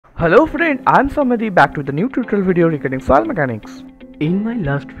Hello friend, I'm Soumyadeep back with a new tutorial video regarding soil mechanics. In my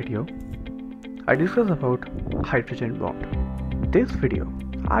last video, I discussed about hydrogen bond. This video,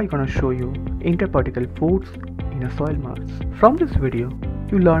 I'm gonna show you interparticle force in a soil mass. From this video,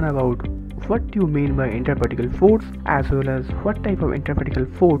 you learn about what you mean by interparticle force as well as what type of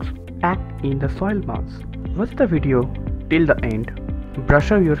interparticle force act in the soil mass. Watch the video till the end,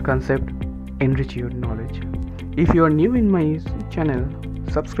 brush up your concept, enrich your knowledge. If you are new in my channel,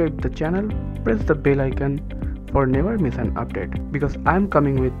 subscribe the channel, press the bell icon for never miss an update because I am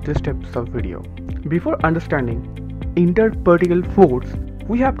coming with this types of video. Before understanding interparticle force,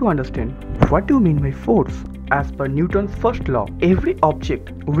 we have to understand what do you mean by force. As per Newton's first law, every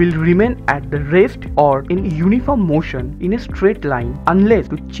object will remain at the rest or in uniform motion in a straight line unless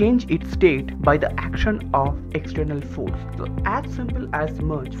to change its state by the action of external force. So as simple as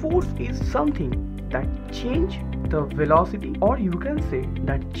much, force is something that change the velocity, or you can say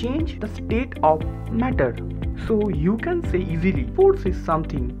that change the state of matter. So you can say easily force is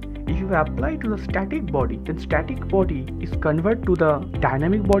something, if you apply to the static body, then static body is converted to the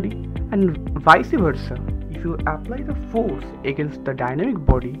dynamic body, and vice versa. If you apply the force against the dynamic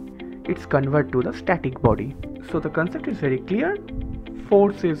body, it's converted to the static body. So the concept is very clear.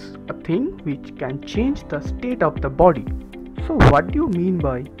 Force is a thing which can change the state of the body. So what do you mean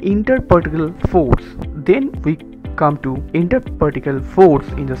by interparticle force? Then we come to interparticle force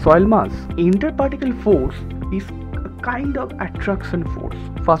in the soil mass. Interparticle force is a kind of attraction force,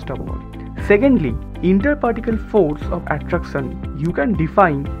 first of all. Secondly, interparticle force of attraction, you can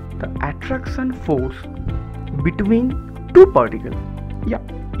define the attraction force between two particles. Yeah,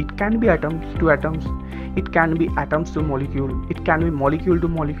 it can be atoms to atoms, it can be atoms to molecule, it can be molecule to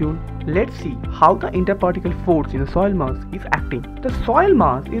molecule. Let's see how the interparticle force in the soil mass is acting. The soil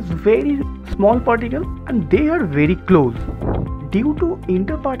mass is very small particle and they are very close. Due to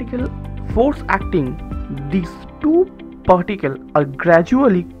interparticle force acting, these two particles are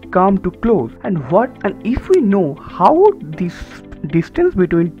gradually come to close. And if we know how this distance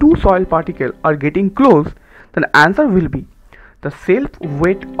between two soil particles are getting close, then the answer will be the self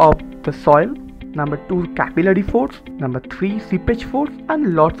weight of the soil, number 2 capillary force, number 3 seepage force,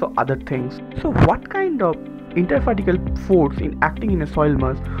 and lots of other things. So what kind of interparticle force in acting in a soil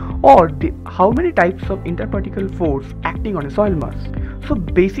mass, or how many types of interparticle force acting on a soil mass? So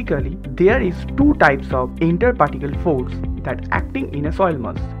basically there is two types of interparticle force that acting in a soil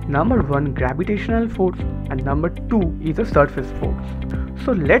mass. Number 1 gravitational force and number 2 is a surface force.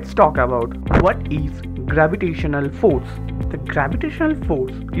 So let's talk about what is gravitational force. The gravitational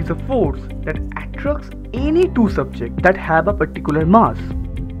force is a force that attracts any two subjects that have a particular mass.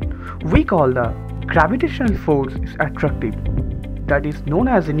 We call the gravitational force is attractive. That is known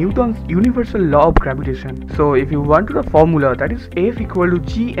as Newton's universal law of gravitation. So if you want to the formula, that is F equal to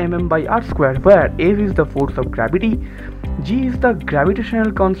g mm by r square, where F is the force of gravity, g is the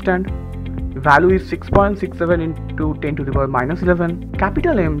gravitational constant, value is 6.67 into 10 to the power minus 11.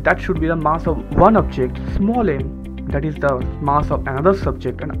 Capital M, that should be the mass of one object, small m, that is the mass of another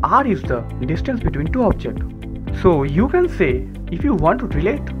subject, and r is the distance between two objects. So you can say, if you want to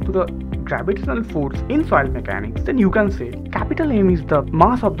relate to the gravitational force in soil mechanics, then you can say capital M is the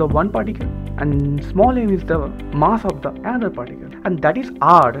mass of the one particle and small m is the mass of the another particle, and that is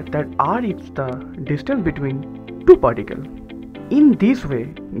r, that r is the distance between two particles. In this way,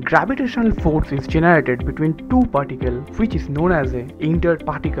 gravitational force is generated between two particles, which is known as a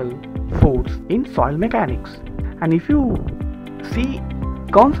interparticle force in soil mechanics. And if you see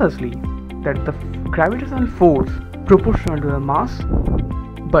consciously that the gravitational force proportional to the mass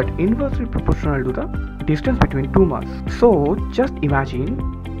but inversely proportional to the distance between two mass. So just imagine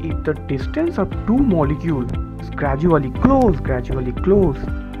if the distance of two molecules is gradually close,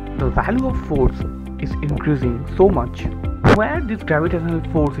 the value of force is increasing so much. Where this gravitational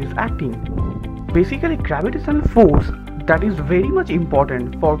force is acting? Basically, gravitational force that is very much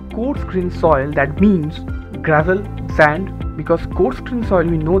important for coarse grained soil, that means gravel, sand, because coarse grained soil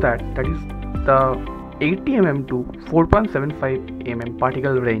we know that is the 80 mm to 4.75 mm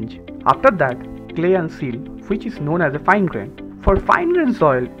particle range. After that, clay and sill, which is known as a fine grain. For fine grained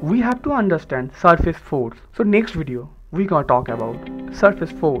soil, we have to understand surface force. So next video, we gonna talk about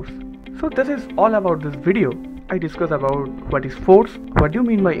surface force. So this is all about this video. I discuss about what is force, what do you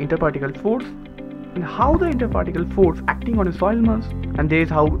mean by interparticle force, and how the interparticle force acting on a soil mass, and there is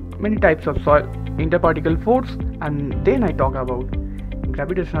how many types of soil interparticle force, and then I talk about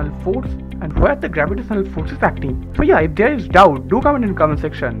gravitational force and where the gravitational force is acting. So yeah, if there is doubt, do comment in comment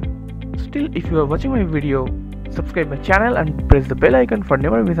section. Still, if you are watching my video, subscribe my channel and press the bell icon for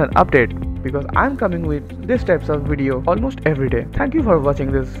never miss an update. because I'm coming with this types of video almost every day. Thank you for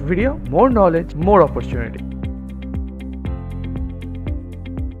watching this video. More knowledge, more opportunity.